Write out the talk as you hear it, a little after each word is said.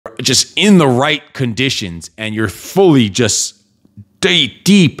just in the right conditions and you're fully just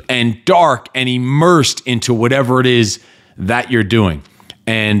deep and dark and immersed into whatever it is that you're doing.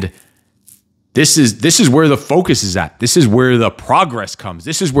 And this is where the focus is at. This is where the progress comes.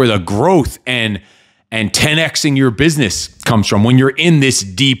 This is where the growth and 10xing your business comes from, when you're in this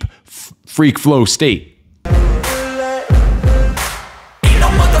deep freak flow state.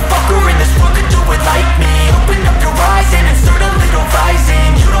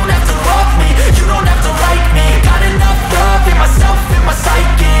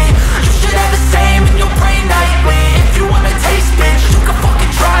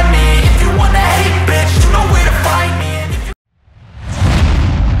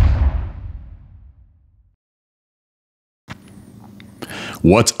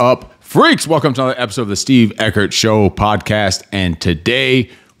 What's up, freaks? Welcome to another episode of the Steve Eckert Show podcast. And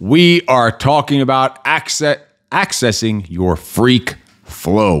today we are talking about accessing your freak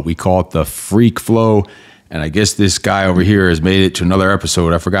flow. We call it the freak flow. And I guess this guy over here has made it to another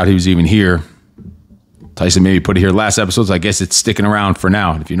episode. I forgot he was even here. Tyson maybe put it here last episode, so I guess it's sticking around for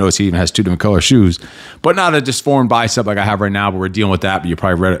now. And if you notice, he even has two different color shoes, but not a disformed bicep like I have right now, but we're dealing with that. But you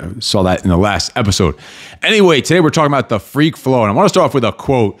probably saw that in the last episode. Anyway, today we're talking about the freak flow. And I want to start off with a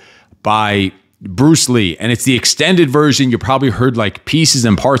quote by Bruce Lee. And it's the extended version. You probably heard like pieces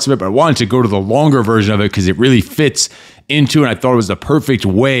and parts of it, but I wanted to go to the longer version of it because it really fits into, and I thought it was the perfect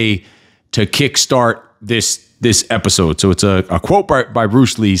way to kickstart this episode. So it's a quote by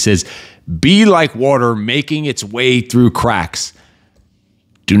Bruce Lee. He says, "Be like water making its way through cracks.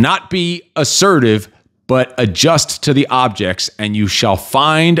 Do not be assertive, but adjust to the objects, and you shall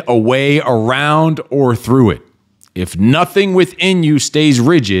find a way around or through it. If nothing within you stays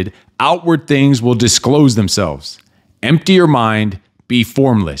rigid, outward things will disclose themselves. Empty your mind, be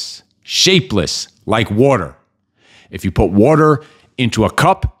formless, shapeless, like water. If you put water into a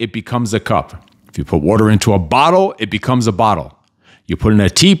cup, it becomes a cup. If you put water into a bottle, it becomes a bottle. You put it in a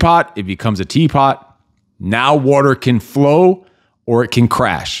teapot, it becomes a teapot. Now water can flow or it can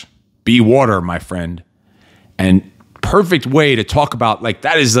crash. Be water, my friend." And perfect way to talk about, like,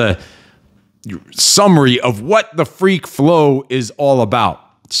 that is a summary of what the freak flow is all about.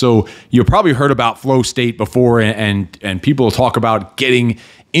 So you've probably heard about flow state before, and people talk about getting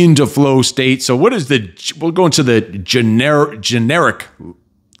into flow state. So we'll go into the generic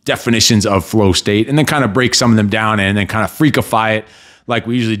definitions of flow state and then kind of break some of them down and then kind of freakify it like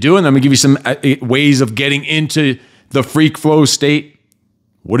we usually do. And then we give you some ways of getting into the freak flow state.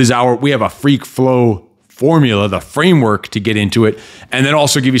 We have a freak flow formula, the framework to get into it, and then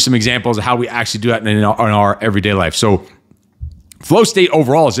also give you some examples of how we actually do that in our everyday life. So flow state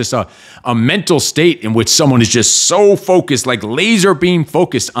overall is just a mental state in which someone is just so focused, like laser beam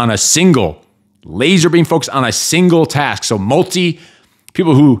focused on a single task. So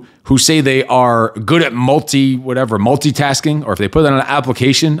people who say they are good at multitasking, or if they put that on an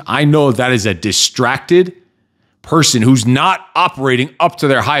application, I know that is a distracted person who's not operating up to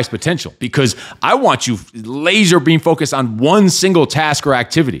their highest potential, because I want you laser beam focused on one single task or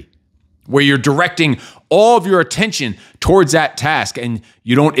activity where you're directing all of your attention towards that task and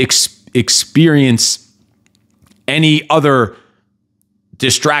you don't experience any other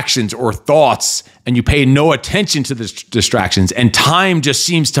distractions or thoughts, and you pay no attention to the distractions, and time just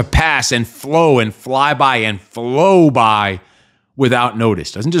seems to pass and flow and fly by and flow by without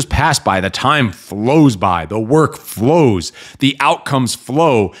notice. Doesn't just pass by, the time flows by, the work flows, the outcomes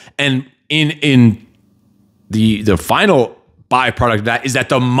flow. And in the final byproduct of that is that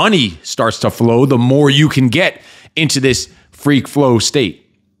the money starts to flow the more you can get into this freak flow state.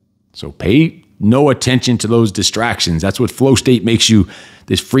 So pay no attention to those distractions. That's what flow state makes you.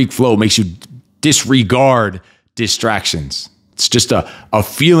 This freak flow makes you disregard distractions. It's just a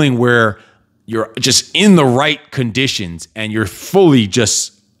feeling where you're just in the right conditions and you're fully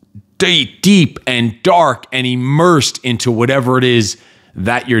just deep and dark and immersed into whatever it is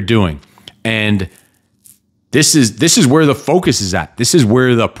that you're doing. And this is where the focus is at. This is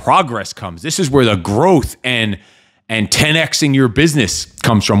where the progress comes. This is where the growth and 10xing your business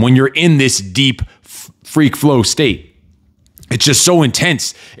comes from, when you're in this deep freak flow state. It's just so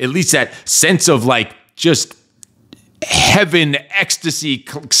intense. At least that sense of like just heaven, ecstasy,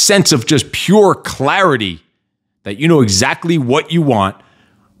 sense of just pure clarity that you know exactly what you want,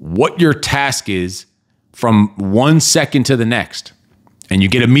 what your task is from 1 second to the next. And you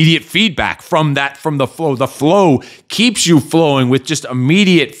get immediate feedback from the flow. The flow keeps you flowing with just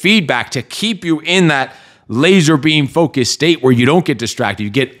immediate feedback to keep you in that laser beam focused state where you don't get distracted. You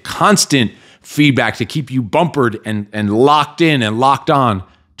get constant feedback to keep you bumpered and locked in and locked on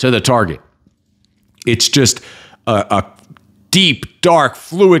to the target. It's just a deep, dark,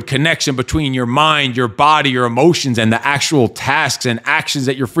 fluid connection between your mind, your body, your emotions, and the actual tasks and actions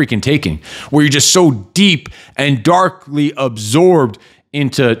that you're freaking taking, where you're just so deep and darkly absorbed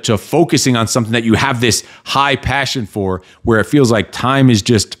into focusing on something that you have this high passion for, where it feels like time is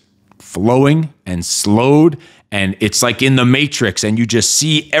just flowing and slowed, and it's like in the Matrix, and you just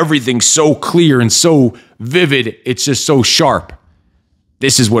see everything so clear and so vivid. It's just so sharp.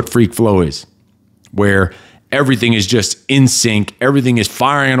 This is what freak flow is, where everything is just in sync. Everything is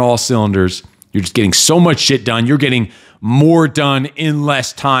firing on all cylinders. You're just getting so much shit done. You're getting more done in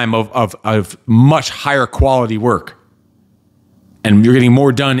less time of much higher quality work. And you're getting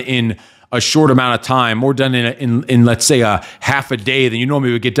more done in a short amount of time, more done in let's say a half a day than you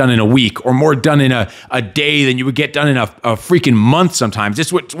normally would get done in a week, or more done in a day than you would get done in a freaking month sometimes.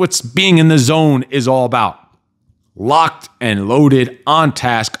 It's what's being in the zone is all about. Locked and loaded, on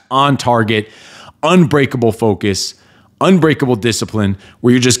task, on target, unbreakable focus, unbreakable discipline,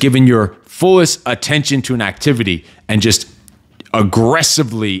 where you're just giving your fullest attention to an activity and just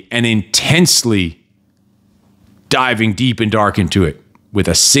aggressively and intensely diving deep and dark into it with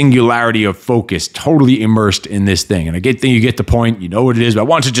a singularity of focus, totally immersed in this thing. And think you get the point, you know what it is, but I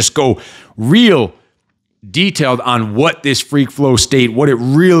want to just go real detailed on what this freak flow state, what it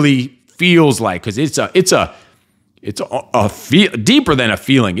really feels like, because it's deeper than a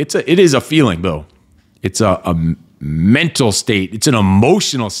feeling. It is a feeling though. It's a mental state. It's an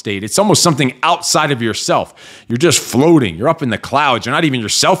emotional state. It's almost something outside of yourself. You're just floating. You're up in the clouds. You're not even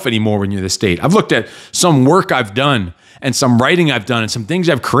yourself anymore when you're in this state. I've looked at some work I've done and some writing I've done and some things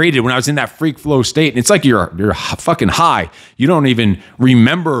I've created when I was in that freak flow state. And it's like you're fucking high. You don't even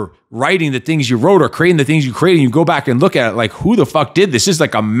remember writing the things you wrote or creating the things you created. You go back and look at it like, who the fuck did this? This is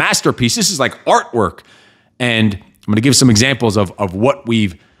like a masterpiece. This is like artwork. And I'm going to give some examples of what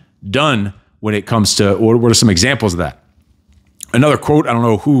we've done when it comes to, what are some examples of that? Another quote, I don't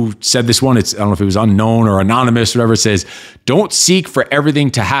know who said this one. I don't know if it was unknown or anonymous, whatever. It says, don't seek for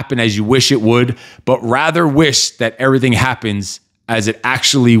everything to happen as you wish it would, but rather wish that everything happens as it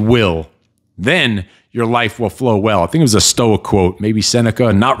actually will. Then your life will flow well. I think it was a Stoic quote, maybe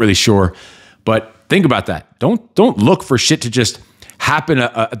Seneca, not really sure. But think about that. Don't look for shit to just happen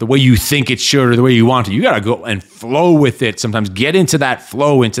the way you think it should or the way you want to. You got to go and flow with it. Sometimes get into that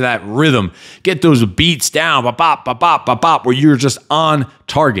flow, into that rhythm. Get those beats down, bop, bop, bop, bop, bop, bop, where you're just on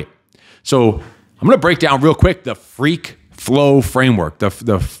target. So I'm going to break down real quick the freak flow framework, the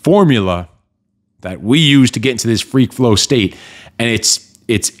formula that we use to get into this freak flow state. And it's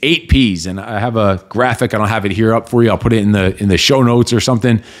 8 P's. And I have a graphic. I don't have it here up for you. I'll put it in the show notes or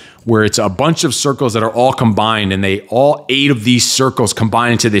something, where it's a bunch of circles that are all combined, and all 8 of these circles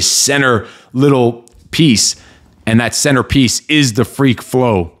combine into this center little piece. And that center piece is the freak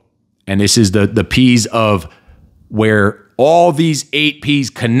flow. And this is the P's of where all these 8 P's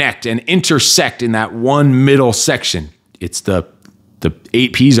connect and intersect in that one middle section. It's the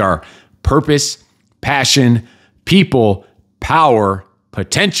 8 P's are purpose, passion, people, power,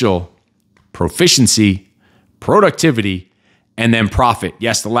 potential, proficiency, productivity, and then profit.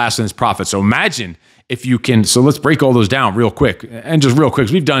 Yes, the last one is profit. So imagine if you can, so let's break all those down real quick. And just real quick,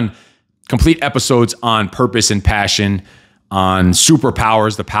 we've done complete episodes on purpose and passion, on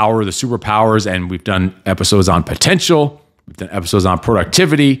superpowers, the power of the superpowers, and we've done episodes on potential, we've done episodes on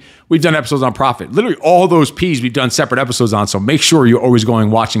productivity, we've done episodes on profit. Literally all those P's we've done separate episodes on, so make sure you're always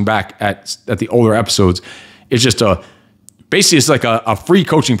watching back at the older episodes. It's just basically it's like a free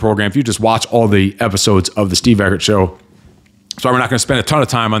coaching program if you just watch all the episodes of the Steve Eckert Show. So we're not going to spend a ton of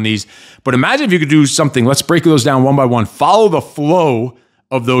time on these, but imagine if you could do something. Let's break those down one by one. Follow the flow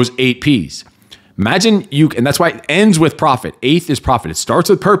of those 8 P's. Imagine and that's why it ends with profit. 8th is profit. It starts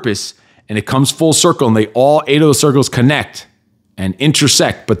with purpose and it comes full circle, and all 8 of those circles connect and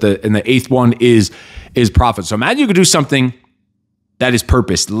intersect. But the 8th one is profit. So imagine you could do something that is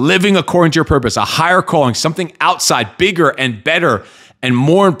purpose, living according to your purpose, a higher calling, something outside, bigger and better and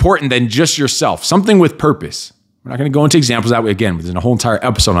more important than just yourself, something with purpose. We're not going to go into examples that way again. There's a whole entire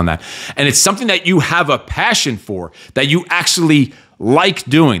episode on that. And it's something that you have a passion for, that you actually like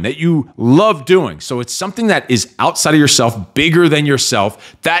doing, that you love doing. So it's something that is outside of yourself, bigger than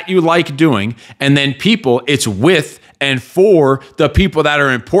yourself, that you like doing. And then people, it's with and for the people that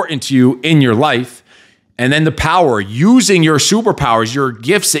are important to you in your life. And then the power, using your superpowers, your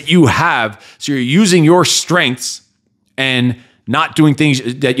gifts that you have. So you're using your strengths and not doing things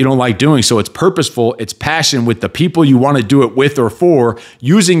that you don't like doing. So it's purposeful, it's passion with the people you want to do it with or for,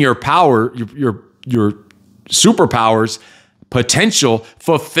 using your power, your superpowers, potential,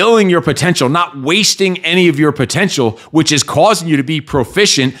 fulfilling your potential, not wasting any of your potential, which is causing you to be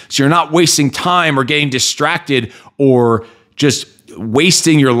proficient. So you're not wasting time or getting distracted or just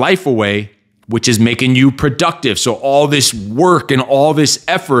wasting your life away, which is making you productive. So all this work and all this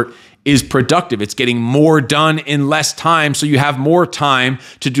effort is productive. It's getting more done in less time. So you have more time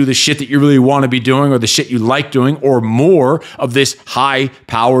to do the shit that you really want to be doing or the shit you like doing, or more of this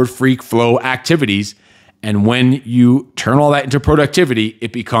high-powered freak flow activities. And when you turn all that into productivity,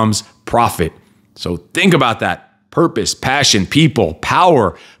 it becomes profit. So think about that. Purpose, passion, people,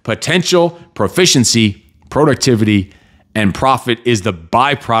 power, potential, proficiency, productivity, and profit is the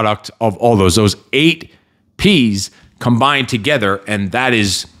byproduct of all those. Those 8 P's combined together, and that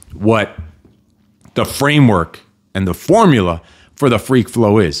is what the framework and the formula for the freak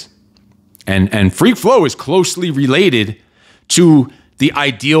flow is. And freak flow is closely related to the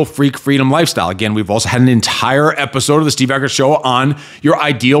ideal freak freedom lifestyle. Again, we've also had an entire episode of the Steve Eckert Show on your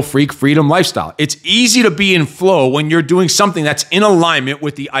ideal freak freedom lifestyle. It's easy to be in flow when you're doing something that's in alignment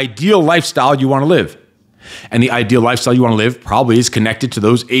with the ideal lifestyle you want to live. And the ideal lifestyle you want to live probably is connected to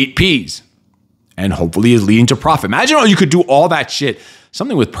those 8 P's and hopefully is leading to profit. Imagine how you could do all that shit,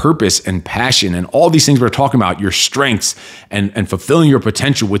 something with purpose and passion and all these things we're talking about, your strengths and fulfilling your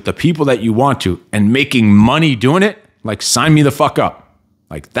potential with the people that you want to and making money doing it. Like, sign me the fuck up.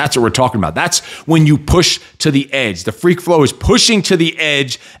 Like, that's what we're talking about. That's when you push to the edge. The freak flow is pushing to the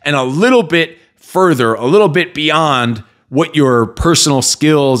edge and a little bit further, a little bit beyond what your personal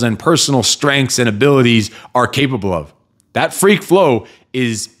skills and personal strengths and abilities are capable of. That freak flow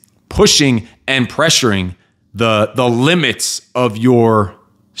is pushing and pressuring the limits of your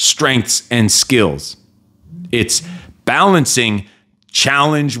strengths and skills. It's balancing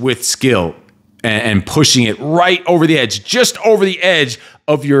challenge with skill and pushing it right over the edge, just over the edge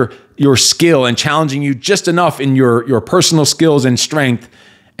of your skill, and challenging you just enough in your personal skills and strength,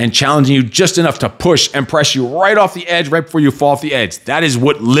 and challenging you just enough to push and press you right off the edge, right before you fall off the edge. That is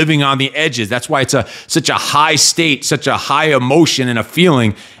what living on the edge is. That's why it's such a high state, such a high emotion and a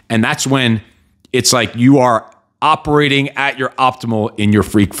feeling. And that's when it's like you are operating at your optimal in your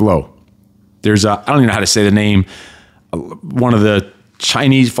freak flow. There's I don't even know how to say the name, one of the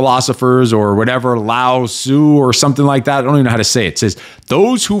Chinese philosophers or whatever, Lao Tzu or something like that. I don't even know how to say it. It says,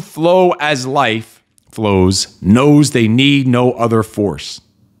 those who flow as life flows knows they need no other force.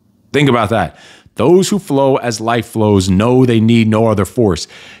 Think about that. Those who flow as life flows know they need no other force.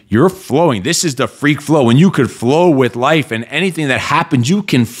 You're flowing. This is the freak flow. When you could flow with life and anything that happens, you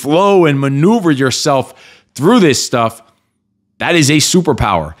can flow and maneuver yourself through this stuff. That is a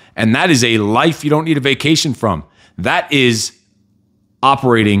superpower. And that is a life you don't need a vacation from. That is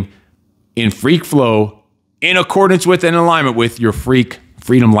operating in freak flow in accordance with and in alignment with your freak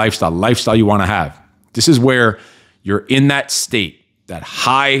freedom lifestyle you want to have. This is where you're in that state, that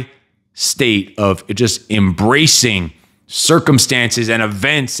high state of just embracing circumstances and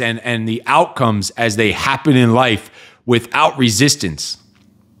events and the outcomes as they happen in life without resistance,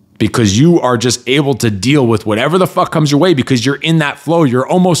 because you are just able to deal with whatever the fuck comes your way because you're in that flow. You're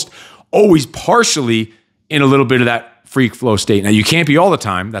almost always partially in a little bit of that freak flow state. Now, you can't be all the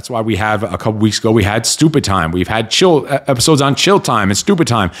time. That's why we have, a couple weeks ago, we had stupid time. We've had chill episodes on chill time and stupid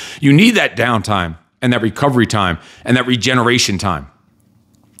time. You need that downtime and that recovery time and that regeneration time.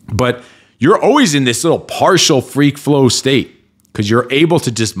 But you're always in this little partial freak flow state because you're able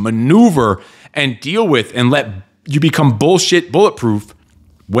to just maneuver and deal with and let you become bulletproof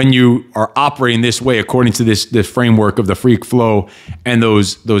when you are operating this way according to this framework of the freak flow and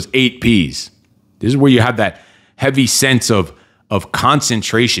those 8 P's. This is where you have that heavy sense of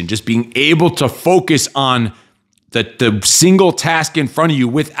concentration, just being able to focus on the single task in front of you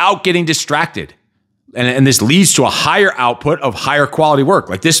without getting distracted. And this leads to a higher output of higher quality work.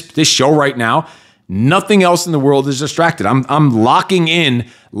 Like this show right now, nothing else in the world is distracted. I'm locked and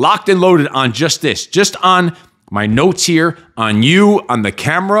loaded on just this, just on my notes here, on you, on the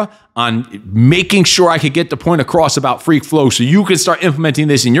camera, on making sure I could get the point across about freak flow so you can start implementing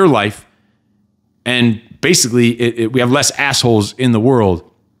this in your life. And basically, we have less assholes in the world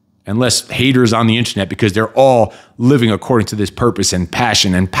and less haters on the internet because they're all living according to this purpose and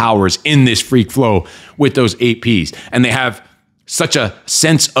passion and powers in this freak flow with those 8 P's. And they have such a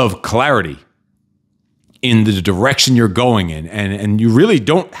sense of clarity in the direction you're going in. And you really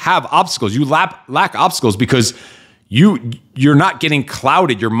don't have obstacles. You lack obstacles because you're not getting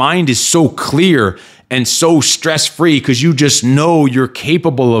clouded. Your mind is so clear and so stress-free because you just know you're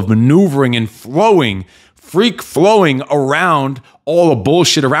capable of maneuvering and flowing, freak flowing around all the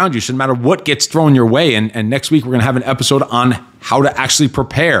bullshit around you. So no matter what gets thrown your way. And next week, we're going to have an episode on how to actually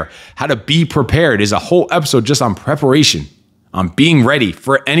prepare, how to be prepared. Is a whole episode just on preparation, on being ready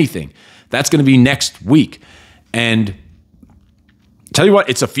for anything. That's going to be next week. And tell you what,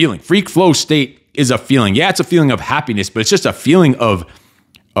 it's a feeling. Freak flow state is a feeling. Yeah, it's a feeling of happiness, but it's just a feeling of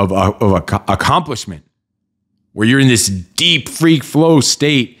accomplishment where you're in this deep freak flow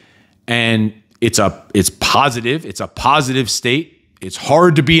state, and it's positive. It's a positive state. It's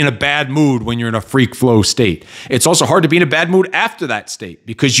hard to be in a bad mood when you're in a freak flow state. It's also hard to be in a bad mood after that state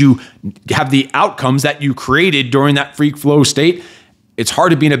because you have the outcomes that you created during that freak flow state. It's hard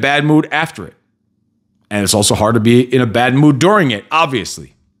to be in a bad mood after it. And it's also hard to be in a bad mood during it,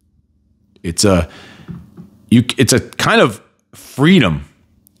 obviously. It's a kind of freedom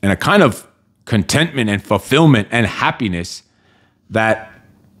and a kind of contentment and fulfillment and happiness that,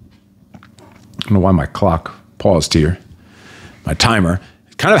 I don't know why my clock paused here, my timer,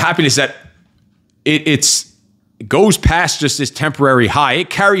 kind of happiness that it goes past just this temporary high. It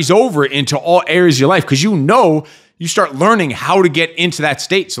carries over into all areas of your life because you start learning how to get into that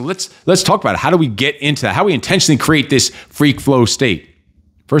state. So let's talk about it. How do we get into that? How do we intentionally create this freak flow state?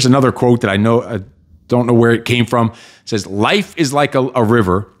 First, another quote that I don't know where it came from. It says, life is like a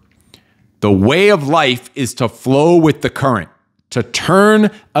river. The way of life is to flow with the current. To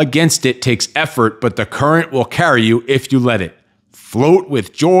turn against it takes effort, but the current will carry you if you let it. Float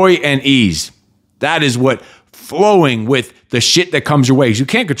with joy and ease. That is what flowing with the shit that comes your way. You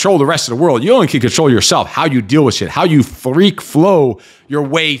can't control the rest of the world. You only can control yourself, how you deal with shit, how you freak flow your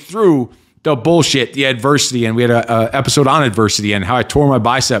way through the bullshit, the adversity. And we had an episode on adversity and how I tore my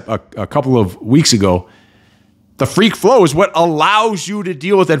bicep a couple of weeks ago. The freak flow is what allows you to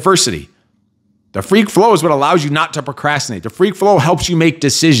deal with adversity. The freak flow is what allows you not to procrastinate. The freak flow helps you make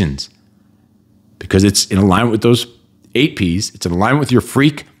decisions because it's in alignment with those 8 Ps. It's in alignment with your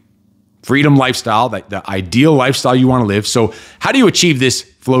freedom lifestyle, the ideal lifestyle you want to live. So how do you achieve this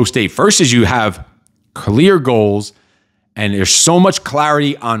flow state? First is you have clear goals, and there's so much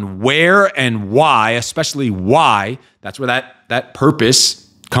clarity on where and why, especially why. That's where that purpose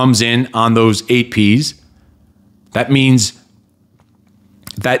comes in on those 8 Ps. That means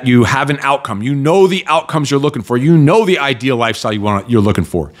that you have an outcome. You know the outcomes you're looking for. You know the ideal lifestyle you're looking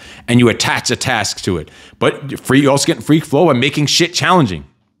for, and you attach a task to it. But you also get in freak flow by making shit challenging,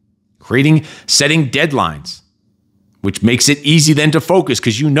 setting deadlines, which makes it easy then to focus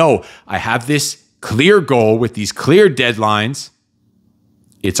because you know I have this clear goal with these clear deadlines.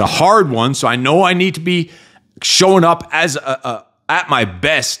 It's a hard one, so I know I need to be showing up as at my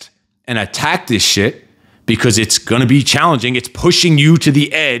best and attack this shit. Because it's going to be challenging. It's pushing you to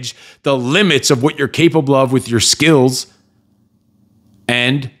the edge, the limits of what you're capable of with your skills.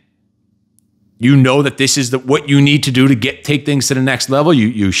 And you know that this is what you need to do to take things to the next level.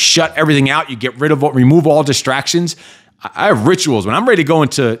 You shut everything out. You get rid of remove all distractions. I have rituals. When I'm ready to go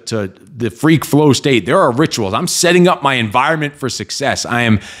into the freak flow state, there are rituals. I'm setting up my environment for success. I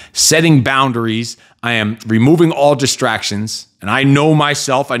am setting boundaries. I am removing all distractions. And I know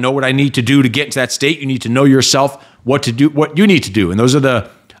myself. I know what I need to do to get into that state. You need to know yourself what to do, what you need to do. And those are the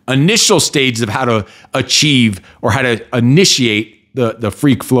initial stages of how to achieve or how to initiate the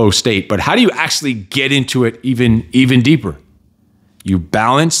freak flow state. But how do you actually get into it even deeper? You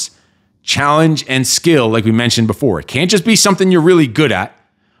balance challenge and skill, like we mentioned before. It can't just be something you're really good at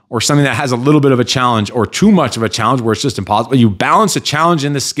or something that has a little bit of a challenge or too much of a challenge where it's just impossible. You balance the challenge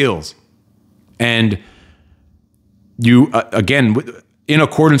and the skills. And you, again, in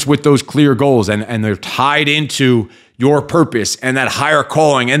accordance with those clear goals, and they're tied into your purpose and that higher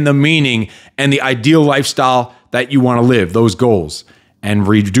calling and the meaning and the ideal lifestyle that you want to live, those goals. And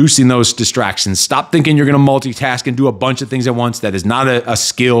reducing those distractions. Stop thinking you're going to multitask and do a bunch of things at once. That is not a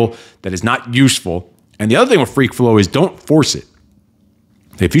skill. That is not useful. And the other thing with freak flow is don't force it.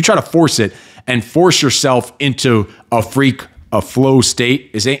 If you try to force it and force yourself into a flow state,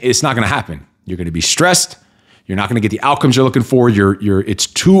 it's not going to happen. You're going to be stressed. You're not going to get the outcomes you're looking for. It's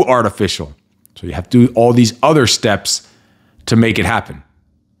too artificial. So you have to do all these other steps to make it happen.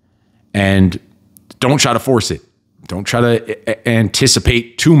 And don't try to force it. Don't try to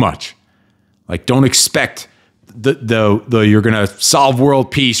anticipate too much. Like, don't expect the you're going to solve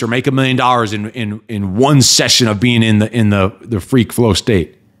world peace or make $1 million in one session of being in the freak flow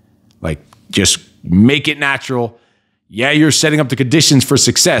state. Like, just make it natural. Yeah, you're setting up the conditions for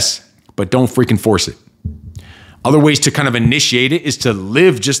success, but don't freaking force it. Other ways to kind of initiate it is to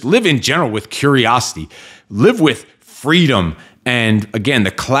live in general with curiosity. Live with freedom. And again,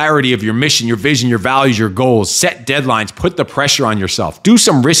 the clarity of your mission, your vision, your values, your goals. Set deadlines. Put the pressure on yourself. Do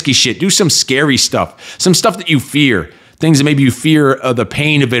some risky shit. Do some scary stuff. Some stuff that you fear. Things that maybe you fear the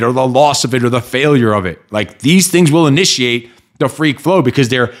pain of it or the loss of it or the failure of it. Like, these things will initiate the freak flow because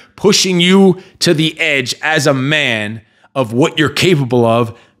they're pushing you to the edge as a man of what you're capable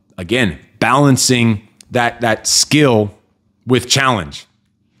of. Again, balancing that skill with challenge.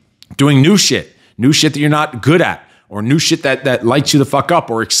 Doing new shit. new shit that you're not good at, or new shit that lights you the fuck up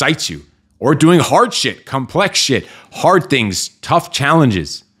or excites you, or doing hard shit, complex shit, hard things, tough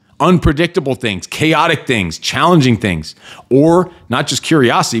challenges, unpredictable things, chaotic things, challenging things, or not just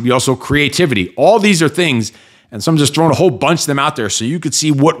curiosity, but also creativity. All these are things, and so I'm just throwing a whole bunch of them out there so you could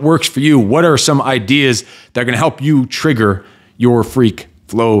see what works for you. What are some ideas that are going to help you trigger your freak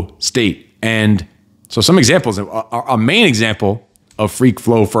flow state? And so some examples, a main example of freak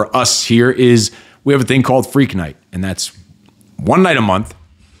flow for us here is we have a thing called Freak Night, and that's one night a month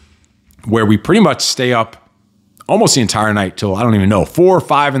where we pretty much stay up almost the entire night till, I don't even know, 4 or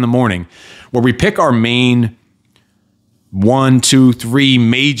 5 in the morning, where we pick our main 1, 2, 3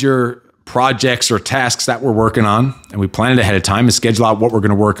 major projects or tasks that we're working on, and we plan it ahead of time and schedule out what we're going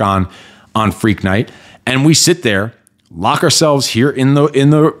to work on Freak Night. And we sit there, lock ourselves here in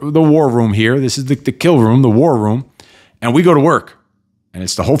the war room here. This is the kill room, the war room, and we go to work. And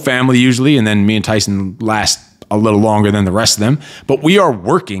it's the whole family usually, and then me and Tyson last a little longer than the rest of them. But we are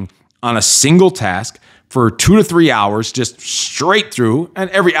working on a single task for 2 to 3 hours, just straight through. And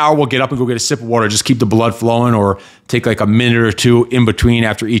every hour we'll get up and go get a sip of water, just keep the blood flowing, or take like a minute or two in between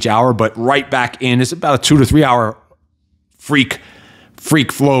after each hour. But right back in, it's about a 2 to 3 hour freak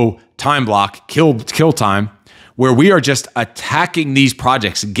flow time block, kill time, where we are just attacking these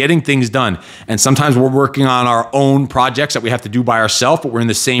projects, getting things done. And sometimes we're working on our own projects that we have to do by ourselves, but we're in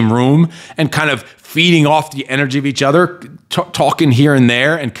the same room and kind of feeding off the energy of each other, talking here and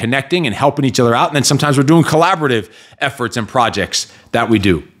there and connecting and helping each other out. And then sometimes we're doing collaborative efforts and projects that we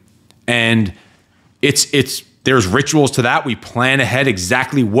do. And there's rituals to that. We plan ahead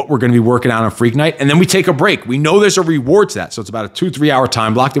exactly what we're going to be working on Freak Night. And then we take a break. We know there's a reward to that. So it's about a 2-3 hour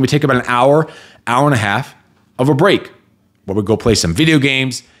time block. Then we take about an hour and a half of a break where we go play some video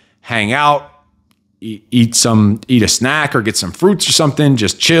games, hang out, eat a snack or get some fruits or something,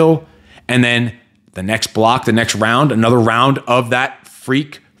 just chill. And then the next block, the next round, another round of that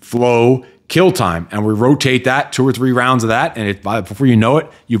freak flow kill time. And we rotate that 2 or 3 rounds of that. And before you know it,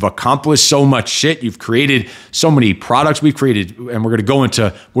 you've accomplished so much shit. You've created so many products we've created. And we're going to go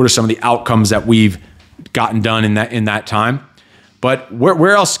into what are some of the outcomes that we've gotten done in that time. But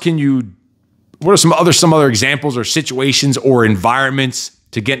where else can you, what are some other examples or situations or environments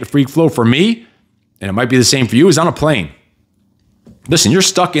to get into freak flow? For me, and it might be the same for you, is on a plane. Listen, you're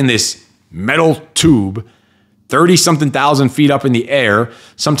stuck in this metal tube, 30-something thousand feet up in the air,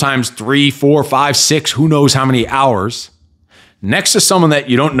 sometimes 3, 4, 5, 6, who knows how many hours, next to someone that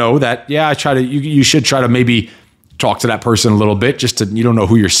you don't know that, yeah, you should try to maybe talk to that person a little bit, you don't know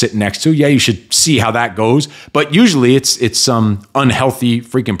who you're sitting next to. Yeah, you should see how that goes. But usually it's some unhealthy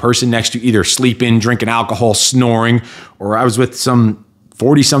freaking person next to you, either sleeping, drinking alcohol, snoring, or I was with some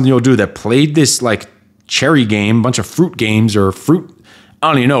 40-something-year-old dude that played this like cherry game, bunch of fruit games or I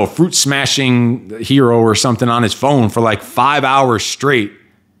don't even know, fruit smashing hero or something on his phone for like 5 hours straight,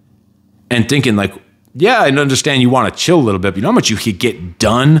 and thinking like, yeah, I understand you want to chill a little bit, but you know how much you could get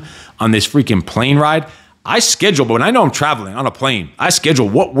done on this freaking plane ride? I schedule, but when I know I'm traveling on a plane, I schedule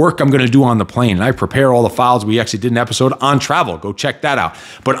what work I'm going to do on the plane, and I prepare all the files. We actually did an episode on travel. Go check that out.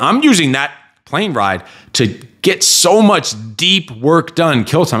 But I'm using that plane ride to get so much deep work done,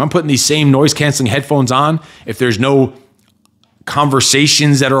 kill time. I'm putting these same noise canceling headphones on. If there's no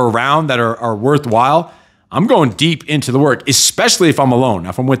conversations that are around that are worthwhile, I'm going deep into the work, especially if I'm alone. Now,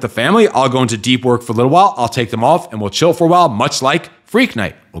 if I'm with the family, I'll go into deep work for a little while. I'll take them off and we'll chill for a while, much like Freak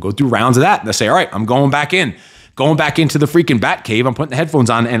Night. We'll go through rounds of that. And they'll say, all right, I'm going back into the freaking bat cave. I'm putting the headphones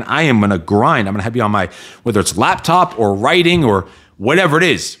on and I am going to grind. I'm going to have you on my, whether it's laptop or writing or whatever it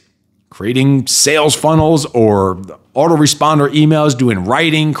is, creating sales funnels or autoresponder emails, doing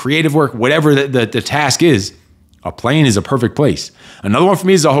writing, creative work, whatever the task is. A plane is a perfect place. Another one for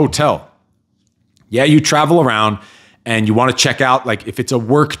me is a hotel. Yeah, you travel around and you want to check out, like if it's a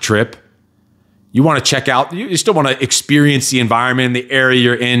work trip, you want to check out, you still want to experience the environment, the area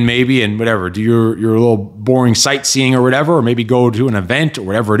you're in maybe, and whatever, do your little boring sightseeing or whatever, or maybe go to an event or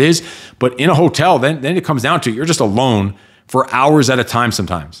whatever it is. But in a hotel, then it comes down to you're just alone for hours at a time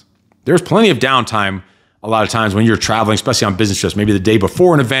sometimes. There's plenty of downtime a lot of times when you're traveling, especially on business trips, maybe the day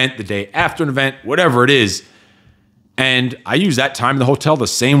before an event, the day after an event, whatever it is. And I use that time in the hotel the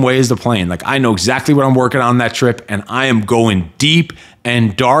same way as the plane. Like I know exactly what I'm working on that trip and I am going deep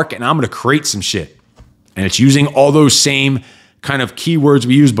and dark and I'm going to create some shit. And it's using all those same kind of keywords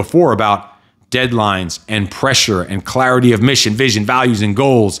we used before about deadlines and pressure and clarity of mission, vision, values, and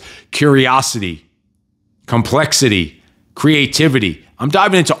goals, curiosity, complexity, creativity. I'm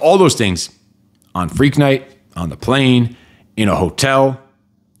diving into all those things on Freak Night, on the plane, in a hotel.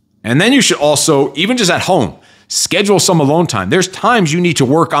 And then you should also, even just at home, schedule some alone time. There's times you need to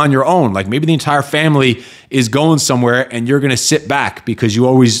work on your own. Like maybe the entire family is going somewhere and you're going to sit back because you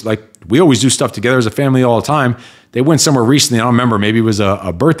always we always do stuff together as a family all the time. They went somewhere recently. I don't remember. Maybe it was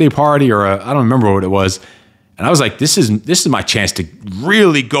a birthday party or I don't remember what it was. And I was like, this is my chance to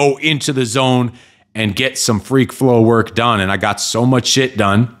really go into the zone and get some freak flow work done. And I got so much shit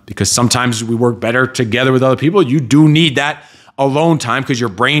done because sometimes we work better together with other people. You do need that alone time because your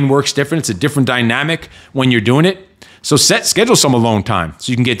brain works different. It's a different dynamic when you're doing it. So schedule some alone time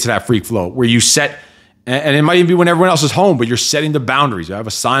so you can get to that freak flow where you set, and it might even be when everyone else is home, but you're setting the boundaries. I have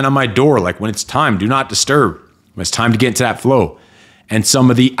a sign on my door, like when it's time, do not disturb. When it's time to get into that flow. And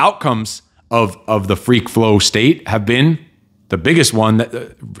some of the outcomes of the freak flow state have been the biggest one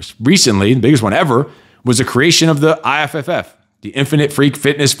that recently, the biggest one ever, was the creation of the IFFF, the Infinite Freak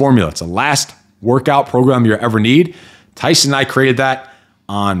Fitness Formula. It's the last workout program you ever need. Tyson and I created that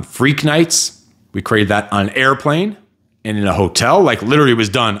on freak nights. We created that on an airplane and in a hotel. Like literally it was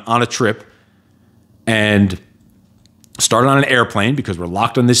done on a trip and started on an airplane because we're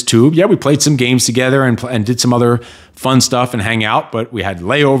locked on this tube. Yeah, we played some games together and did some other fun stuff and hang out, but we had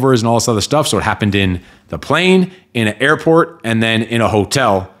layovers and all this other stuff. So it happened in the plane, in an airport, and then in a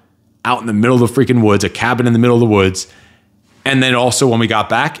hotel out in the middle of the freaking woods, a cabin in the middle of the woods. And then also when we got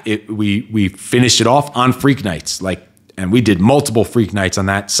back, we finished it off on freak nights. And we did multiple freak nights on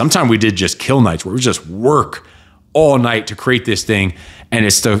that. Sometimes we did just kill nights where we just work all night to create this thing. And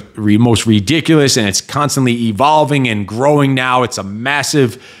it's the most ridiculous and it's constantly evolving and growing now. It's a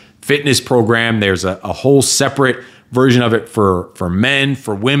massive fitness program. There's a whole separate version of it for men,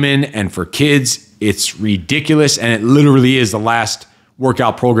 for women, and for kids. It's ridiculous. And it literally is the last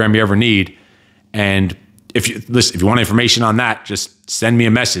workout program you ever need. And if you want information on that, just send me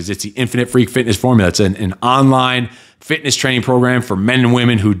a message. It's the Infinite Freak Fitness Formula. It's an online fitness training program for men and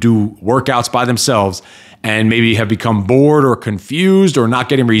women who do workouts by themselves and maybe have become bored or confused or not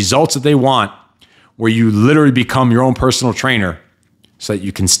getting results that they want, where you literally become your own personal trainer so that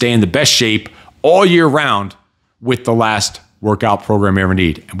you can stay in the best shape all year round with the last workout program you ever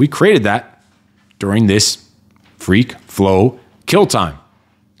need. And we created that during this freak flow kill time.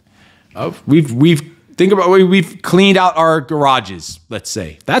 We've cleaned out our garages, let's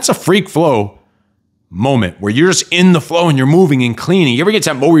say. That's a freak flow moment where you're just in the flow and you're moving and cleaning. You ever get to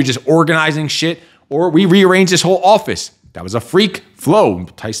that moment where you're just organizing shit? Or we rearranged this whole office. That was a freak flow.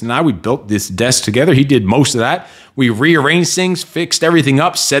 Tyson and I, we built this desk together. He did most of that. We rearranged things, fixed everything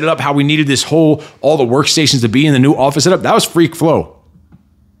up, set it up how we needed all the workstations to be in the new office setup. That was freak flow.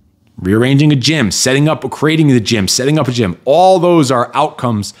 Rearranging a gym, creating the gym, setting up a gym. All those are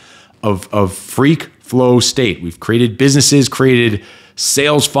outcomes of freak flow state. We've created businesses, created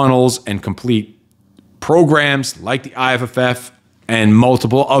sales funnels, and complete programs like the IFFF and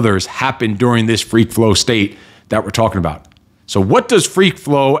multiple others happen during this freak flow state that we're talking about. So what does freak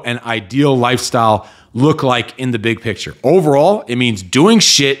flow and ideal lifestyle look like in the big picture? Overall, it means doing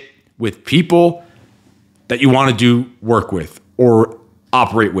shit with people that you want to do work with or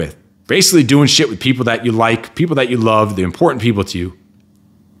operate with. Basically doing shit with people that you like, people that you love, the important people to you.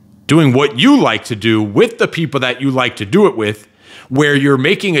 Doing what you like to do with the people that you like to do it with, where you're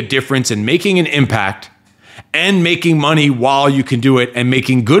making a difference and making an impact and making money while you can do it and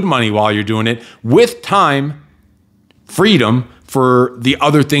making good money while you're doing it with time, freedom for the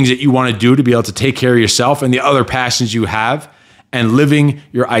other things that you want to do to be able to take care of yourself and the other passions you have and living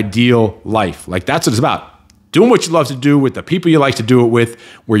your ideal life. Like that's what it's about. Doing what you love to do with the people you like to do it with,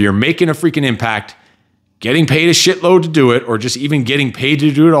 where you're making a freaking impact, getting paid a shitload to do it, or just even getting paid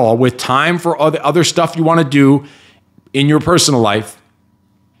to do it all with time for other stuff you want to do in your personal life.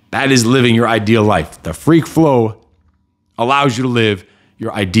 That is living your ideal life. The freak flow allows you to live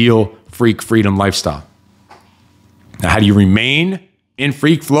your ideal freak freedom lifestyle. Now, how do you remain in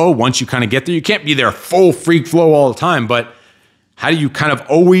freak flow once you kind of get there? You can't be there full freak flow all the time, but how do you kind of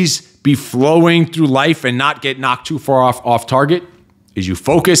always be flowing through life and not get knocked too far off target? Is you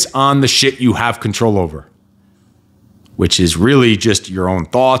focus on the shit you have control over, which is really just your own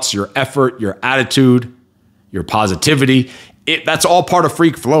thoughts, your effort, your attitude, your positivity. That's all part of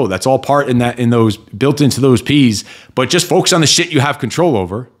freak flow. That's all part in those built into those P's. But just focus on the shit you have control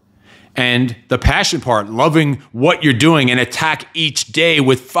over, and the passion part, loving what you're doing, and attack each day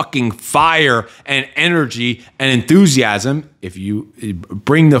with fucking fire and energy and enthusiasm. If you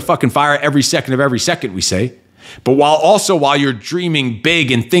bring the fucking fire every second of every second, we say, But while you're dreaming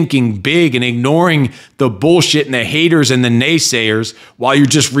big and thinking big and ignoring the bullshit and the haters and the naysayers, while you're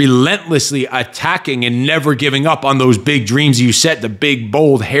just relentlessly attacking and never giving up on those big dreams you set, the big,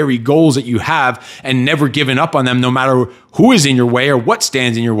 bold, hairy goals that you have, and never giving up on them no matter who is in your way or what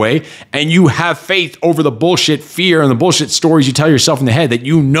stands in your way, and you have faith over the bullshit fear and the bullshit stories you tell yourself in the head that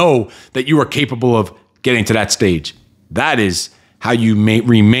you know that you are capable of getting to that stage. That is how you may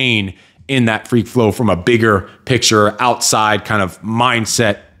remain in that freak flow from a bigger picture, outside kind of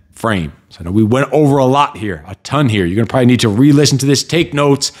mindset frame. So I know we went over a lot here, a ton here. You're going to probably need to re-listen to this, take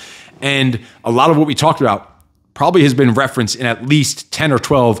notes. And a lot of what we talked about probably has been referenced in at least 10 or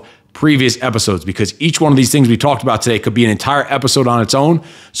 12 previous episodes, because each one of these things we talked about today could be an entire episode on its own.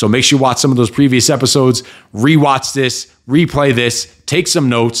 So make sure you watch some of those previous episodes, rewatch this, replay this, take some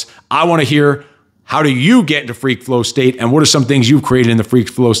notes. I want to hear, how do you get into freak flow state, and what are some things you've created in the freak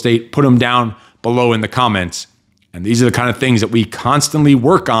flow state? Put them down below in the comments. And these are the kind of things that we constantly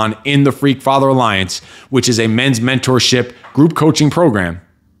work on in the Freak Father Alliance, which is a men's mentorship group coaching program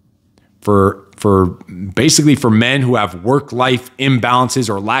for basically for men who have work-life imbalances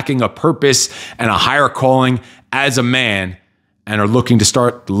or lacking a purpose and a higher calling as a man, and are looking to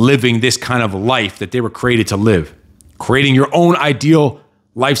start living this kind of life that they were created to live. Creating your own ideal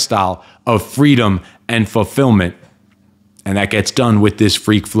lifestyle of freedom and fulfillment. And that gets done with this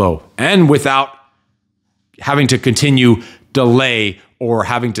freak flow, and without having to continue delay or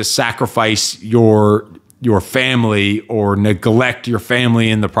having to sacrifice your family or neglect your family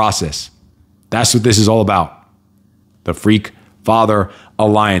in the process. That's what this is all about. The Freak Father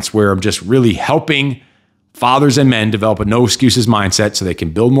Alliance, where I'm just really helping fathers and men develop a no excuses mindset so they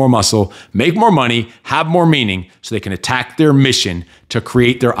can build more muscle, make more money, have more meaning, so they can attack their mission to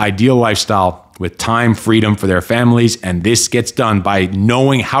create their ideal lifestyle with time, freedom for their families. And this gets done by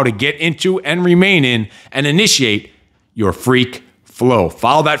knowing how to get into and remain in and initiate your freak flow.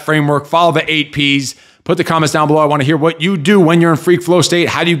 Follow that framework, follow the 8 Ps. Put the comments down below. I want to hear what you do when you're in freak flow state.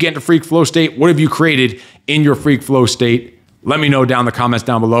 How do you get into freak flow state? What have you created in your freak flow state? Let me know down in the comments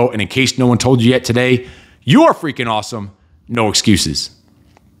down below. And in case no one told you yet today, you are freaking awesome. No excuses.